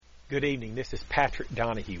Good evening. This is Patrick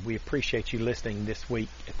Donahue. We appreciate you listening this week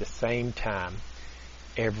at the same time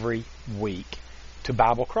every week to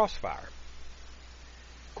Bible Crossfire.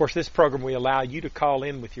 Of course, this program we allow you to call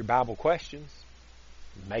in with your Bible questions,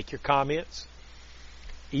 make your comments,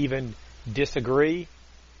 even disagree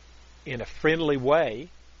in a friendly way,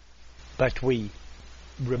 but we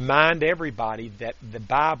remind everybody that the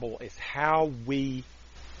Bible is how we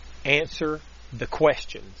answer the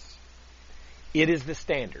questions. It is the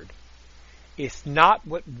standard. It's not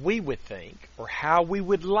what we would think or how we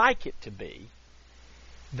would like it to be.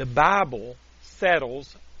 The Bible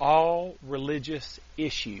settles all religious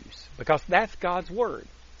issues because that's God's Word.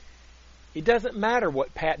 It doesn't matter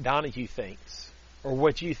what Pat Donahue thinks or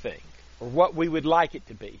what you think or what we would like it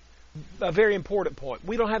to be. A very important point.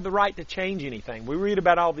 We don't have the right to change anything. We read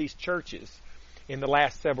about all these churches in the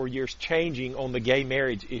last several years changing on the gay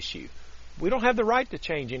marriage issue. We don't have the right to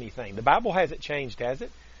change anything. The Bible hasn't changed, has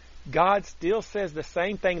it? God still says the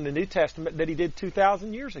same thing in the New Testament that He did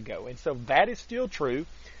 2,000 years ago. And so that is still true.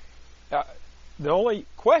 The only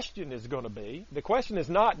question is going to be, the question is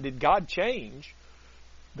not, did God change?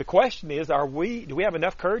 The question is, do we have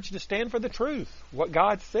enough courage to stand for the truth, what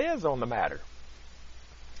God says on the matter?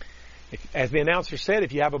 As the announcer said,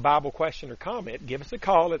 if you have a Bible question or comment, give us a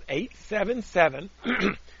call at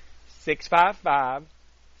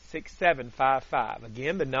 877-655-6755.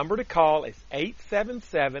 Again, the number to call is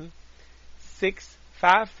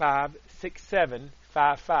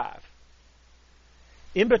 877-655-6755.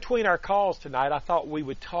 In between our calls tonight, I thought we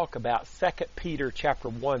would talk about 2 Peter chapter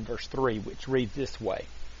 1, verse 3, which reads this way.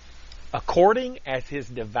 According as His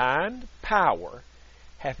divine power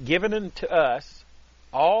hath given unto us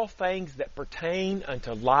all things that pertain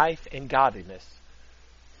unto life and godliness,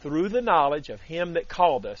 through the knowledge of Him that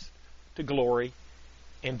called us to glory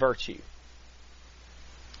and virtue.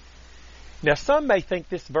 Now, some may think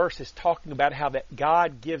this verse is talking about how that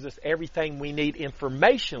God gives us everything we need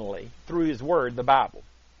informationally through His Word, the Bible.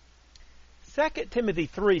 2 Timothy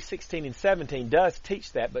 3:16 and 17 does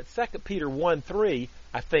teach that, but 2 Peter 1:3,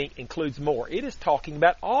 I think, includes more. It is talking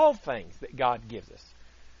about all things that God gives us,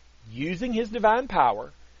 using His divine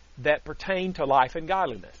power that pertain to life and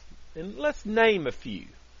godliness. And let's name a few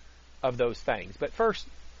of those things. But first,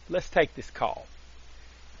 let's take this call.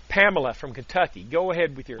 Pamela from Kentucky, go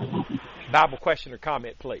ahead with your Bible question or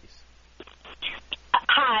comment, please.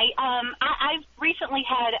 Hi. I've recently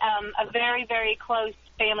had a very, very close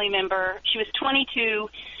family member. She was 22.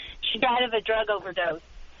 She died of a drug overdose.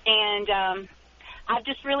 And I've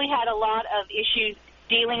just really had a lot of issues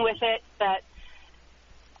dealing with it.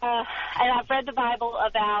 And I've read the Bible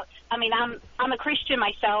about, I'm a Christian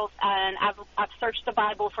myself, and I've searched the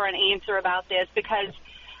Bible for an answer about this because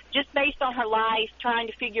just based on her life, trying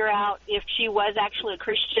to figure out if she was actually a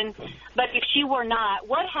Christian. But if she were not,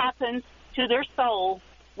 what happens to their soul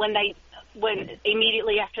when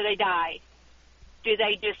immediately after they die? Does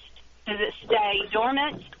it stay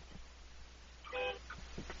dormant?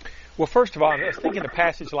 Well, first of all, I was thinking a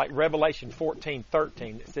passage like Revelation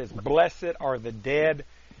 14:13 that says, "Blessed are the dead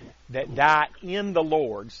that die in the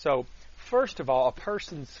Lord." So, first of all, a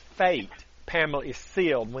person's fate, Pamela, is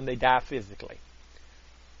sealed when they die physically.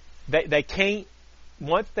 They can't,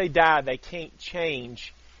 once they die, they can't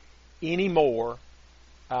change anymore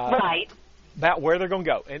right. about where they're going to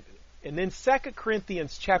go. And then 2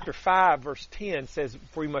 Corinthians chapter 5, verse 10 says,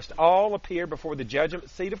 "For we must all appear before the judgment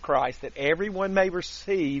seat of Christ, that everyone may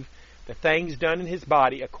receive the things done in his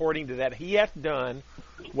body according to that he hath done,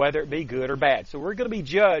 whether it be good or bad." So we're going to be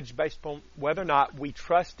judged based upon whether or not we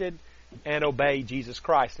trusted and obeyed Jesus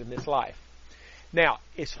Christ in this life. Now,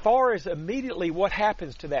 as far as immediately what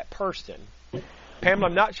happens to that person, Pamela,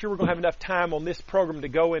 I'm not sure we're going to have enough time on this program to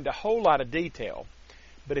go into a whole lot of detail,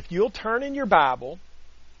 but if you'll turn in your Bible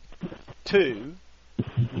to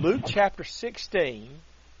Luke chapter 16,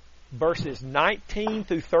 verses 19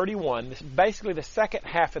 through 31, this is basically the second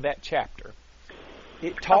half of that chapter.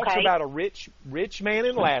 It talks about a rich man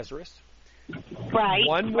and Lazarus. Right.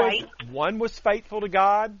 One was faithful to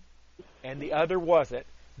God, and the other wasn't.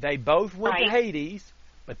 They both went to Hades,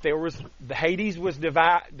 but the Hades was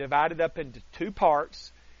divided up into two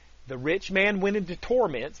parts. The rich man went into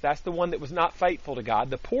torments. That's the one that was not faithful to God.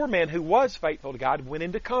 The poor man who was faithful to God went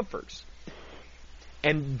into comforts.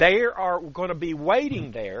 And they are going to be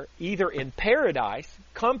waiting there, either in paradise,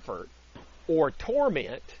 comfort, or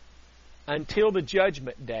torment, until the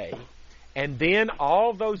judgment day. And then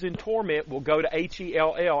all those in torment will go to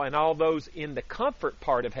Hell, and all those in the comfort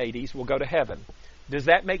part of Hades will go to heaven. Does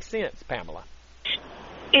that make sense, Pamela?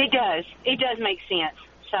 It does. It does make sense.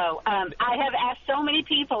 So I have asked so many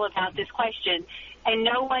people about this question, and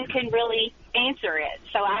no one can really answer it.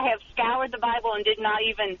 So I have scoured the Bible and did not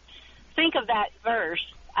even think of that verse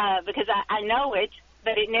because I know it,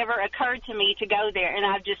 but it never occurred to me to go there. And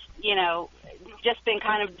I've just, just been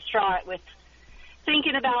kind of distraught with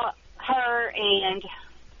thinking about her and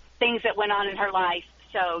things that went on in her life.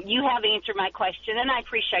 So you have answered my question, and I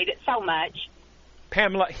appreciate it so much.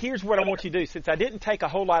 Pamela, here's what I want you to do. Since I didn't take a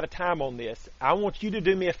whole lot of time on this, I want you to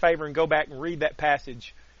do me a favor and go back and read that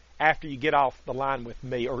passage after you get off the line with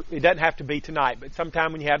me. Or it doesn't have to be tonight, but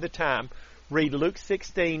sometime when you have the time, read Luke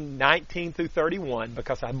 16:19 through 31,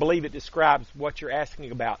 because I believe it describes what you're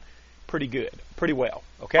asking about pretty well.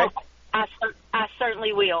 Okay? I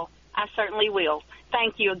certainly will. I certainly will.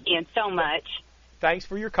 Thank you again so much. Thanks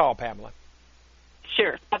for your call, Pamela.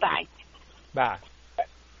 Sure. Bye-bye. Bye.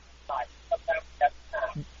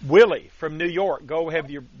 Willie from New York, go ahead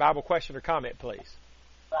with your Bible question or comment, please.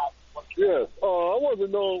 Yes. I want to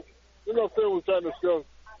know, Phil was trying to discuss,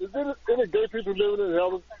 is there any gay people living in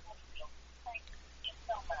heaven?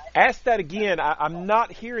 Ask that again. I'm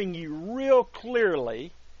not hearing you real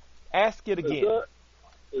clearly. Ask it again.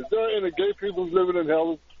 Is there any gay people living in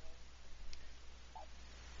heaven?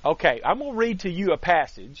 Okay, I'm going to read to you a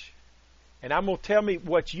passage, and I'm going to tell me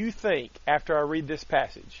what you think after I read this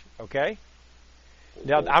passage, okay?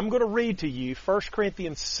 Now, I'm going to read to you 1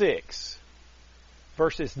 Corinthians 6,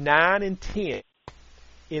 verses 9 and 10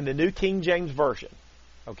 in the New King James Version.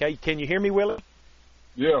 Okay, can you hear me, Willie?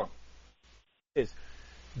 Yeah.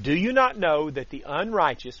 Do you not know that the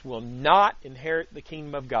unrighteous will not inherit the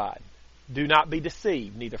kingdom of God? Do not be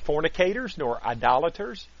deceived. Neither fornicators, nor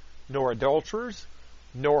idolaters, nor adulterers,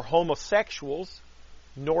 nor homosexuals,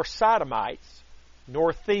 nor sodomites,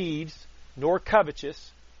 nor thieves, nor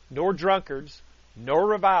covetous, nor drunkards, nor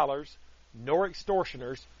revilers, nor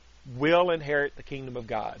extortioners will inherit the kingdom of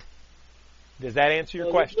God. Does that answer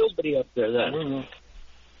your question? There's nobody up there then.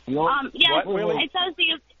 Yes, Willie?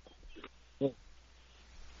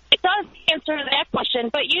 It does answer that question,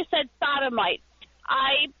 but you said sodomite.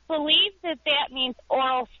 I believe that means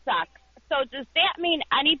oral sex. So does that mean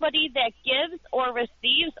anybody that gives or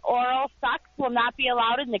receives oral sex will not be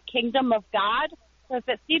allowed in the kingdom of God? Because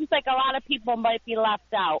it seems like a lot of people might be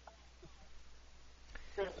left out.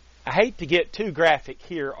 I hate to get too graphic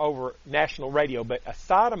here over national radio, but a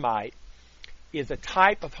sodomite is a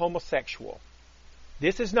type of homosexual.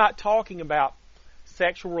 This is not talking about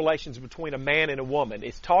sexual relations between a man and a woman.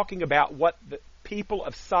 It's talking about what the people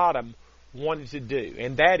of Sodom wanted to do,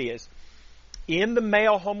 and that is, in the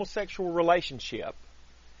male homosexual relationship,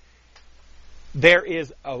 there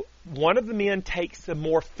is one of the men takes the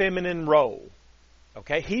more feminine role.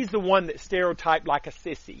 Okay, he's the one that's stereotyped like a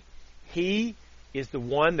sissy. He is the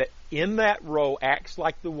one that in that role acts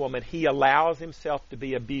like the woman. He allows himself to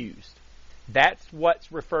be abused. That's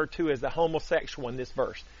what's referred to as the homosexual in this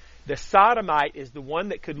verse. The sodomite is the one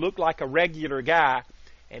that could look like a regular guy,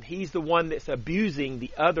 and he's the one that's abusing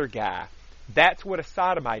the other guy. That's what a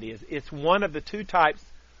sodomite is. It's one of the two types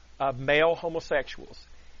of male homosexuals.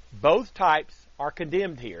 Both types are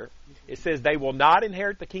condemned here. It says they will not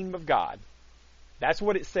inherit the kingdom of God. That's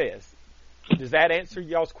what it says. Does that answer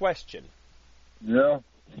y'all's question? Yeah.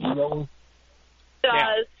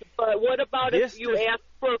 Does, but what about if you ask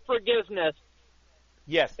for forgiveness?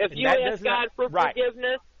 Yes. If you ask God for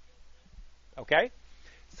forgiveness? Okay.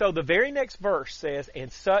 So the very next verse says,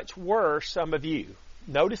 and such were some of you.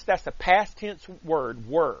 Notice that's a past tense word,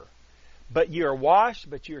 were. But you are washed,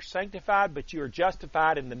 but you are sanctified, but you are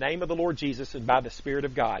justified in the name of the Lord Jesus and by the Spirit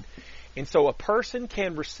of God. And so a person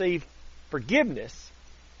can receive forgiveness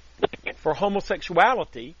for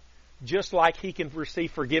homosexuality just like he can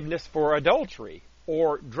receive forgiveness for adultery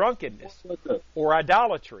or drunkenness or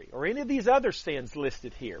idolatry or any of these other sins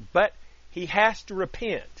listed here. But he has to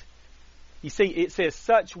repent. You see, it says,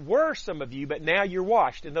 such were some of you, but now you're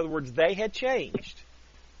washed. In other words, they had changed.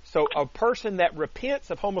 So a person that repents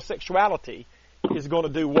of homosexuality is going to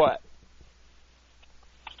do what?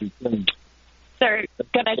 They're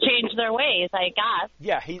going to change their ways, I guess.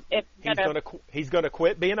 Yeah, he's going to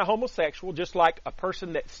quit being a homosexual, just like a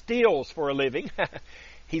person that steals for a living.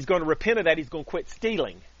 He's going to repent of that. He's going to quit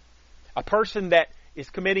stealing. A person that is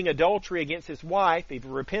committing adultery against his wife, if he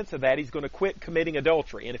repents of that, he's going to quit committing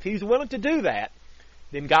adultery. And if he's willing to do that,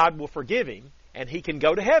 then God will forgive him, and he can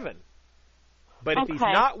go to heaven. But if he's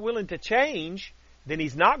not willing to change, then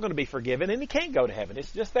he's not going to be forgiven, and he can't go to heaven.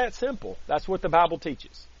 It's just that simple. That's what the Bible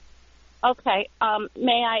teaches. Okay.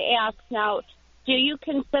 May I ask now, do you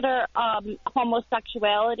consider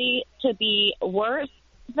homosexuality to be worse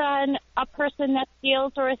than a person that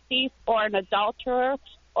steals or a thief or an adulterer,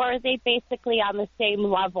 or are they basically on the same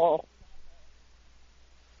level?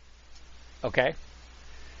 Okay.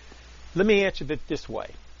 Let me answer it this way.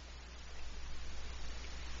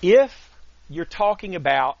 If you're talking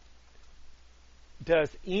about, does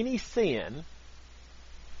any sin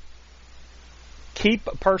keep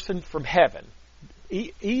a person from heaven?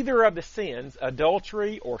 Either of the sins,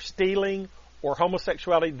 adultery or stealing or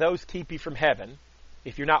homosexuality, those keep you from heaven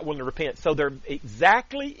if you're not willing to repent. So they're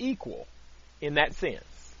exactly equal in that sense.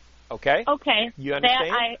 Okay? Okay. You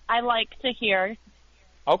understand? That I like to hear.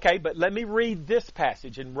 Okay, but let me read this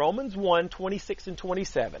passage in Romans 1:26 and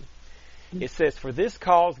 27. It says, "For this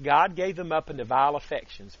cause God gave them up into vile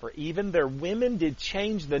affections, for even their women did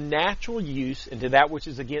change the natural use into that which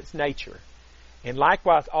is against nature. And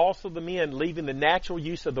likewise also the men, leaving the natural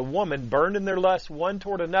use of the woman, burned in their lust one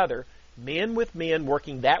toward another, men with men,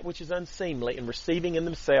 working that which is unseemly, and receiving in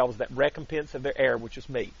themselves that recompense of their error which is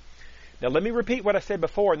meat." Now let me repeat what I said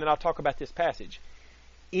before, and then I'll talk about this passage.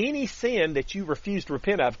 Any sin that you refuse to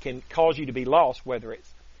repent of can cause you to be lost, whether it's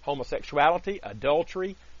homosexuality,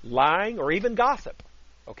 adultery, lying, or even gossip.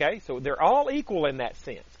 Okay? So they're all equal in that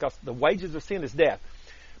sense, because the wages of sin is death.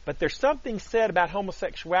 But there's something said about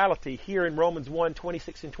homosexuality here in Romans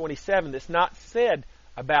 1:26 and 27 that's not said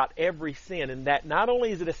about every sin, and that not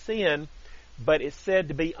only is it a sin, but it's said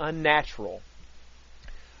to be unnatural.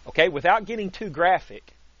 Okay? Without getting too graphic,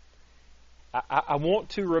 I want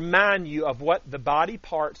to remind you of what the body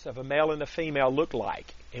parts of a male and a female look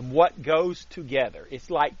like and what goes together. It's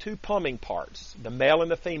like two plumbing parts. The male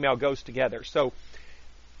and the female goes together. So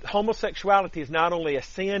homosexuality is not only a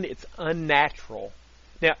sin, it's unnatural.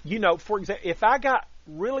 Now, you know, for example, if I got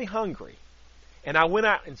really hungry and I went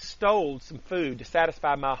out and stole some food to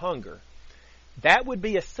satisfy my hunger, that would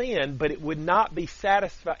be a sin, but it would not be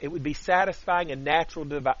it would be satisfying a natural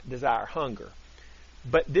desire, hunger.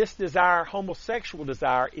 But this desire, homosexual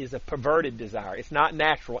desire, is a perverted desire. It's not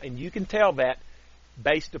natural, and you can tell that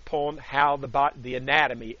based upon how the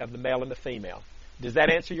anatomy of the male and the female. Does that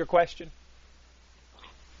answer your question?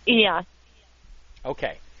 Yeah.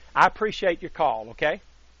 Okay. I appreciate your call, okay?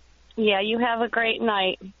 Yeah, you have a great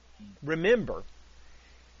night. Remember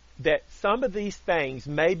that some of these things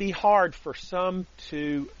may be hard for some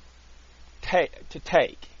to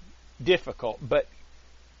take, difficult, but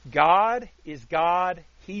God is God.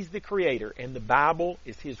 He's the Creator, and the Bible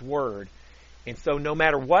is His Word. And so no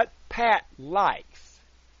matter what Pat likes,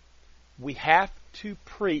 we have to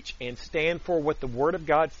preach and stand for what the Word of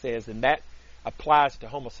God says, and that applies to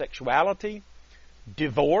homosexuality,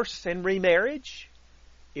 divorce and remarriage.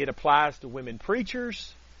 It applies to women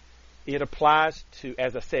preachers. It applies to,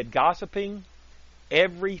 as I said, gossiping.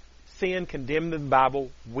 Every sin condemned in the Bible,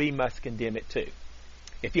 we must condemn it too.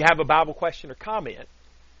 If you have a Bible question or comment,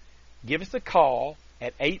 give us a call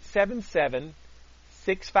at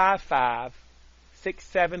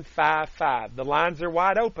 877-655-6755. The lines are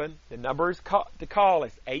wide open. The number to call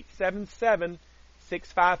is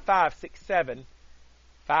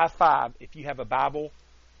 877-655-6755 if you have a Bible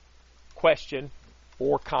question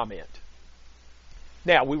or comment.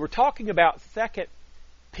 Now, we were talking about 2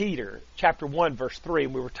 Peter chapter 1, verse 3,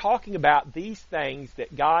 and we were talking about these things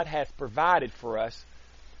that God has provided for us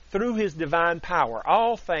through His divine power,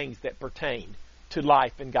 all things that pertain to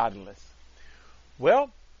life and godliness. Well,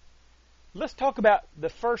 let's talk about the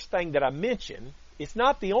first thing that I mentioned. It's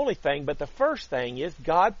not the only thing, but the first thing is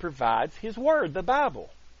God provides His Word, the Bible.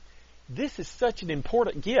 This is such an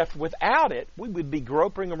important gift. Without it, we would be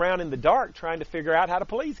groping around in the dark trying to figure out how to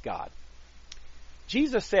please God.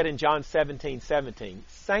 Jesus said in John 17:17,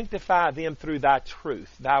 "Sanctify them through thy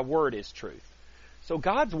truth. Thy word is truth." So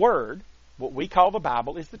God's Word, what we call the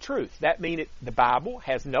Bible, is the truth. That means the Bible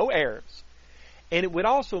has no errors. And it would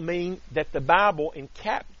also mean that the Bible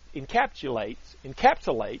encapsulates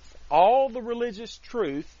all the religious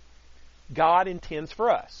truth God intends for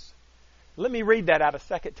us. Let me read that out of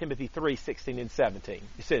 2 Timothy 3:16 and 17.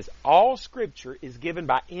 It says, "All Scripture is given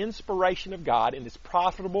by inspiration of God and is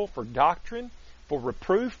profitable for doctrine, for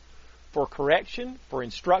reproof, for correction, for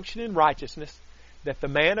instruction in righteousness, that the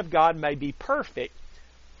man of God may be perfect,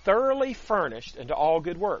 thoroughly furnished unto all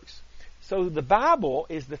good works." So the Bible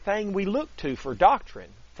is the thing we look to for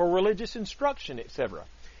doctrine, for religious instruction, etc.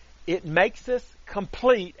 It makes us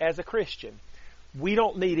complete as a Christian. We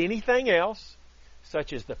don't need anything else,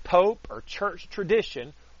 such as the Pope or church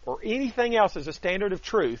tradition or anything else as a standard of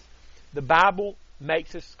truth. The Bible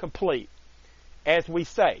makes us complete. As we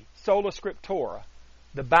say, sola scriptura,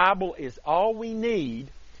 the Bible is all we need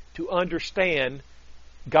to understand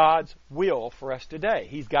God's will for us today.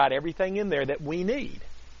 He's got everything in there that we need.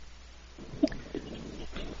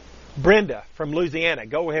 Brenda from Louisiana,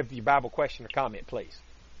 go ahead with your Bible question or comment, please.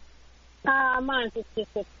 Mine is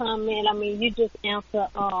just a comment. I mean, you just answered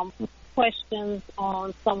questions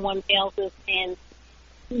on someone else's, and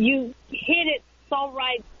you hit it so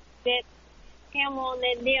right, that hammer on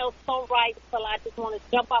that nail so right, so I just want to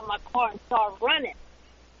jump out my car and start running.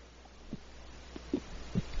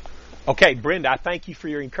 Okay, Brenda, I thank you for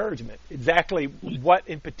your encouragement. Exactly what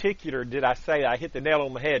in particular did I say? I hit the nail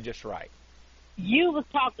on the head just right. You was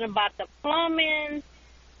talking about the plumbing,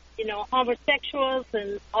 homosexuals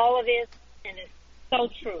and all of this, and it's so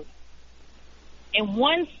true. And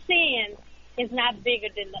one sin is not bigger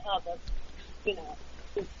than the other.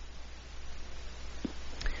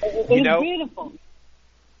 It's beautiful.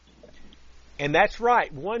 And that's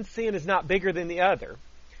right. One sin is not bigger than the other.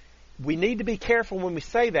 We need to be careful when we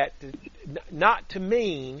say that, not to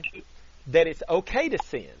mean that it's okay to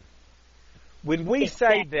sin. When we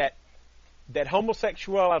say that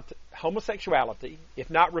homosexuality, if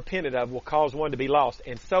not repented of, will cause one to be lost,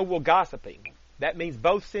 and so will gossiping. That means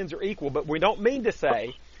both sins are equal, but we don't mean to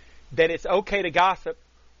say that it's okay to gossip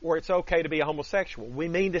or it's okay to be a homosexual. We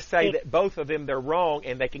mean to say that both of them, they're wrong,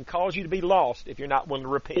 and they can cause you to be lost if you're not willing to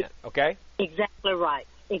repent, okay? Exactly right.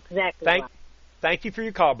 Right. Thank you for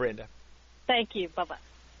your call, Brenda. Thank you. Bye-bye.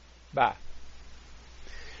 Bye.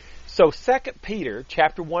 So 2 Peter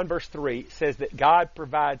chapter 1, verse 3 says that God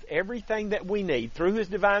provides everything that we need through His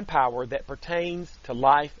divine power that pertains to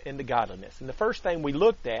life and to godliness. And the first thing we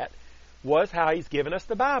looked at was how He's given us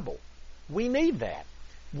the Bible. We need that.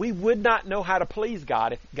 We would not know how to please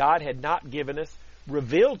God if God had not given us,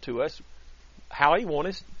 revealed to us how He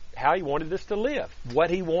wanted us to live, what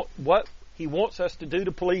He wants us to do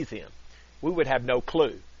to please Him. We would have no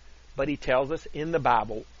clue. But He tells us in the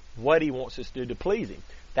Bible what He wants us to do to please Him.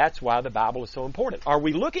 That's why the Bible is so important. Are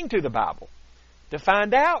we looking to the Bible to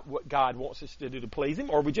find out what God wants us to do to please Him,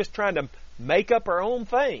 or are we just trying to make up our own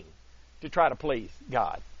thing to try to please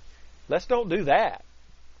God? Let's don't do that.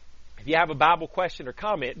 If you have a Bible question or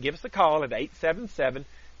comment, give us a call at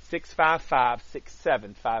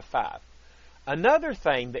 877-655-6755. Another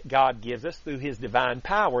thing that God gives us through His divine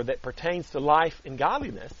power that pertains to life and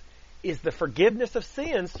godliness is the forgiveness of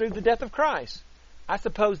sins through the death of Christ. I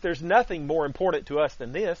suppose there's nothing more important to us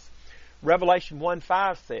than this. Revelation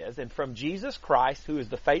 1:5 says, "And from Jesus Christ, who is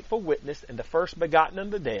the faithful witness and the first begotten of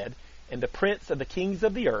the dead, and the prince of the kings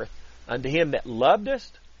of the earth, unto Him that loved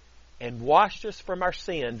us and washed us from our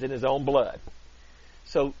sins in His own blood."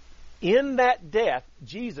 So in that death,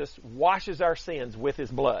 Jesus washes our sins with His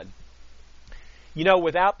blood.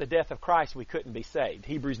 Without the death of Christ, we couldn't be saved.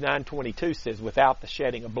 Hebrews 9:22 says, "Without the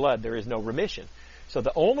shedding of blood, there is no remission." So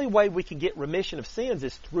the only way we can get remission of sins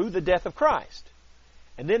is through the death of Christ.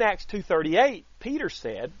 And then Acts 2:38, Peter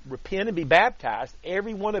said, "Repent and be baptized,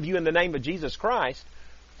 every one of you in the name of Jesus Christ,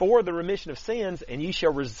 for the remission of sins, and ye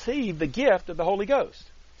shall receive the gift of the Holy Ghost."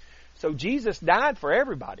 So Jesus died for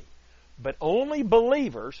everybody, but only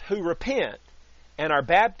believers who repent and are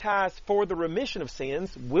baptized for the remission of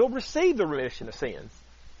sins will receive the remission of sins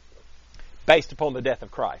based upon the death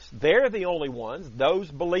of Christ. They're the only ones,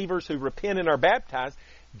 those believers who repent and are baptized,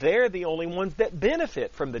 they're the only ones that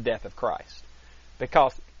benefit from the death of Christ.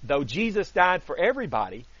 Because though Jesus died for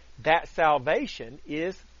everybody, that salvation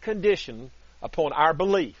is conditioned upon our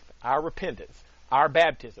belief, our repentance, our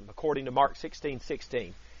baptism, according to Mark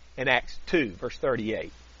 16:16 and Acts 2, verse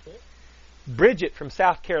 38. Bridget from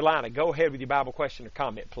South Carolina, go ahead with your Bible question or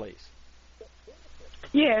comment, please.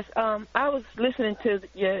 Yes, I was listening to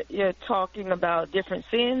your talking about different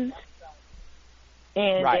sins,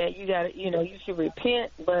 and that you got you should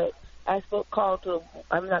repent. But I called to,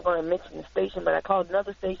 I'm not going to mention the station, but I called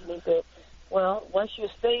another station. He said, well, once you're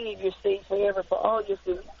saved forever for all your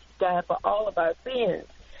sins. He died for all of our sins.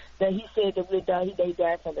 That He said that they died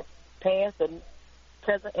for the past, the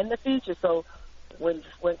present, and the future. So when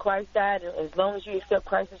Christ died, as long as you accept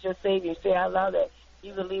Christ as your Savior, you say out loud that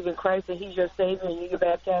you believe in Christ and He's your Savior, and you get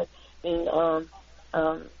baptized, and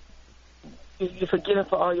you're forgiven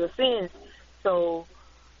for all your sins. So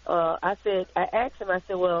I asked him, I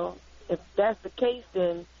said, well, if that's the case,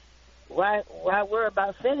 then why worry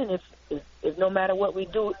about sinning if no matter what we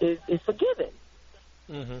do is forgiven?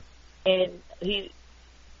 Mm-hmm. And he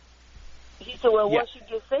said, well, once you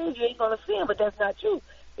get saved, you ain't going to sin, but that's not true,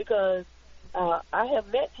 because I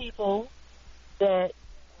have met people that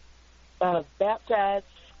baptized,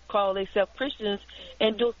 call themselves Christians,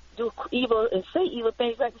 and do evil and say evil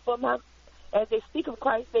things right before as they speak of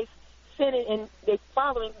Christ, they sinning and they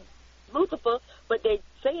following Lucifer, but they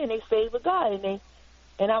saying they saved with God,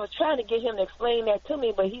 and I was trying to get him to explain that to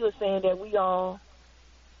me, but he was saying that we all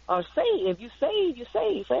are saved. If you save, you're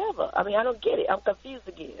saved forever. I mean, I don't get it. I'm confused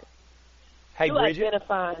again. Hey, Bridget.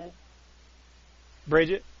 Identify.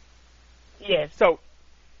 Bridget. Yes. So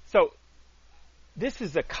this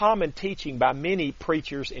is a common teaching by many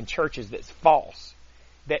preachers in churches that's false.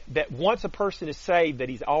 That once a person is saved, that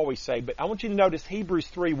he's always saved. But I want you to notice Hebrews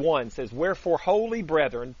 3:1 says, "Wherefore, holy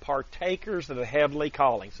brethren, partakers of the heavenly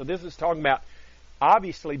calling." So this is talking about,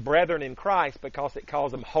 obviously, brethren in Christ, because it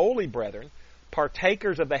calls them holy brethren,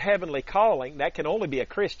 partakers of the heavenly calling. That can only be a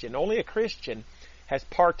Christian. Only a Christian has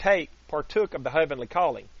partook of the heavenly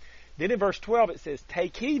calling. Then in verse 12 it says,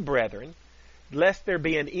 "Take heed, brethren, lest there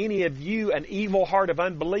be in any of you an evil heart of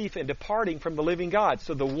unbelief in departing from the living God."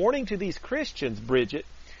 So the warning to these Christians, Bridget,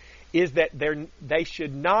 is that they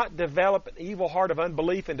should not develop an evil heart of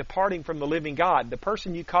unbelief in departing from the living God. The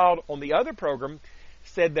person you called on the other program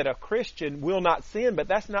said that a Christian will not sin, but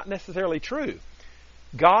that's not necessarily true.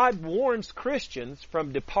 God warns Christians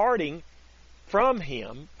from departing from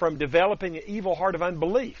Him, from developing an evil heart of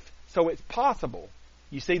unbelief. So it's possible.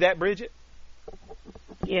 You see that, Bridget?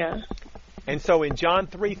 Yeah. And so in John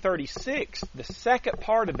 3:36, the second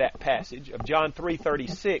part of that passage of John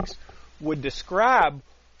 3:36 would describe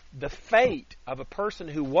the fate of a person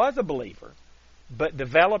who was a believer but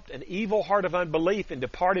developed an evil heart of unbelief and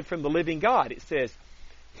departed from the living God. It says,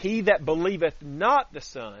 "He that believeth not the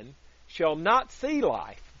Son shall not see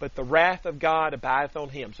life, but the wrath of God abideth on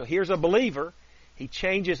him." So here's a believer. He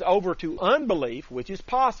changes over to unbelief, which is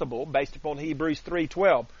possible based upon Hebrews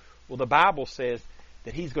 3:12. Well, the Bible says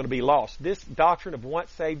that he's going to be lost. This doctrine of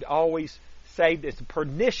once saved, always saved is a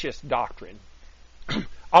pernicious doctrine.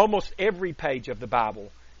 Almost every page of the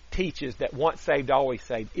Bible teaches that once saved, always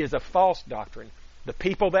saved is a false doctrine. The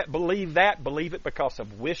people that believe that believe it because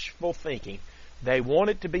of wishful thinking. They want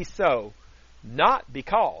it to be so, not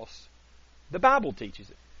because the Bible teaches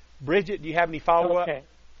it. Bridget, do you have any follow-up? Okay.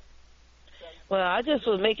 Well, I just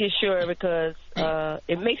was making sure because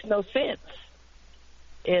it makes no sense.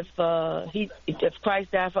 If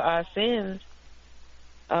Christ died for our sins,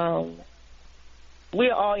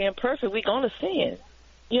 we're all imperfect. We're going to sin.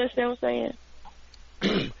 You understand what I'm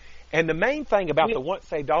saying? And the main thing about the once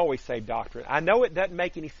saved, always saved doctrine, I know it doesn't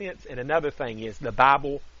make any sense, and another thing is the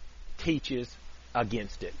Bible teaches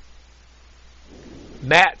against it.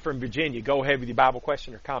 Matt from Virginia, go ahead with your Bible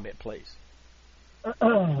question or comment, please.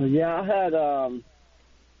 Yeah, I had a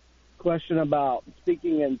question about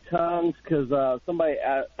speaking in tongues because somebody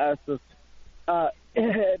asked us, at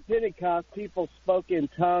Pentecost, people spoke in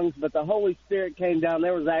tongues, but the Holy Spirit came down.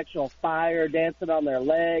 There was actual fire dancing on their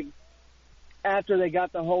legs. After they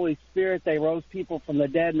got the Holy Spirit, they rose people from the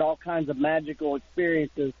dead and all kinds of magical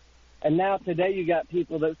experiences. And now today you got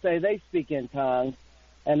people that say they speak in tongues,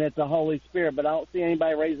 and it's the Holy Spirit, but I don't see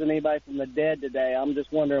anybody raising anybody from the dead today. I'm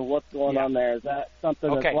just wondering what's going on there. Is that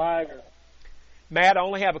something that's right? Or? Matt, I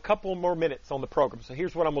only have a couple more minutes on the program, so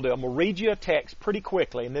here's what I'm going to do. I'm going to read you a text pretty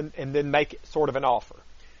quickly and then make it sort of an offer.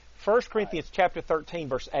 1 Corinthians chapter 13,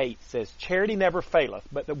 verse 8 says, "Charity never faileth,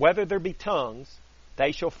 but that whether there be tongues,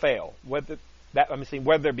 they shall fail. Whether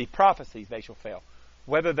there be prophecies, they shall fail.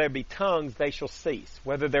 Whether there be tongues, they shall cease.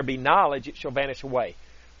 Whether there be knowledge, it shall vanish away.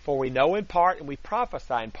 For we know in part and we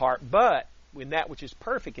prophesy in part, but when that which is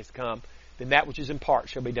perfect is come, then that which is in part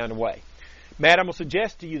shall be done away." Matt, I'm going to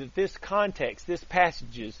suggest to you that this context, this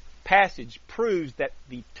passage proves that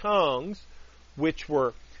the tongues, which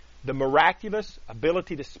were the miraculous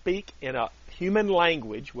ability to speak in a human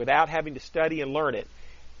language without having to study and learn it,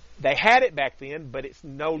 they had it back then, but it's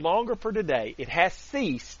no longer for today. It has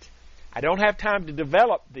ceased. I don't have time to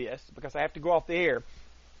develop this because I have to go off the air,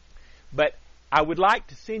 but I would like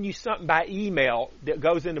to send you something by email that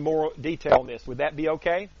goes into more detail on this. Would that be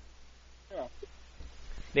okay? Yeah.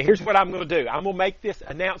 Now, here's what I'm going to do. I'm going to make this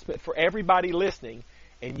announcement for everybody listening,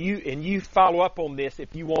 and you follow up on this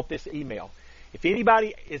if you want this email. If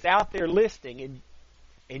anybody is out there listening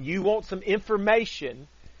and you want some information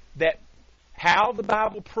that how the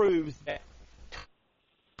Bible proves that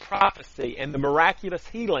prophecy and the miraculous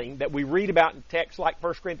healing that we read about in texts like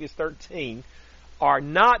 1 Corinthians 13 are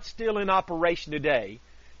not still in operation today,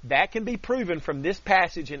 that can be proven from this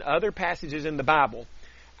passage and other passages in the Bible.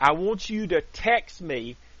 I want you to text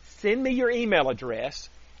me, send me your email address,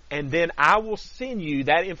 and then I will send you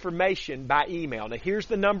that information by email. Now, here's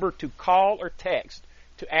the number to call or text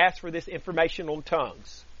to ask for this information on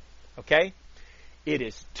tongues. Okay? It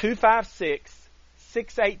is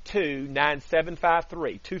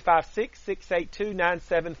 256-682-9753.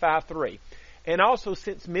 256-682-9753. And also,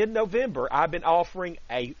 since mid-November, I've been offering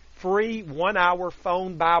a free 1-hour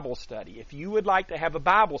phone Bible study. If you would like to have a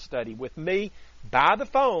Bible study with me by the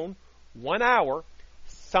phone, 1 hour,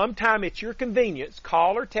 sometime at your convenience,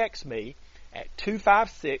 call or text me at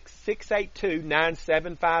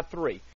 256-682-9753.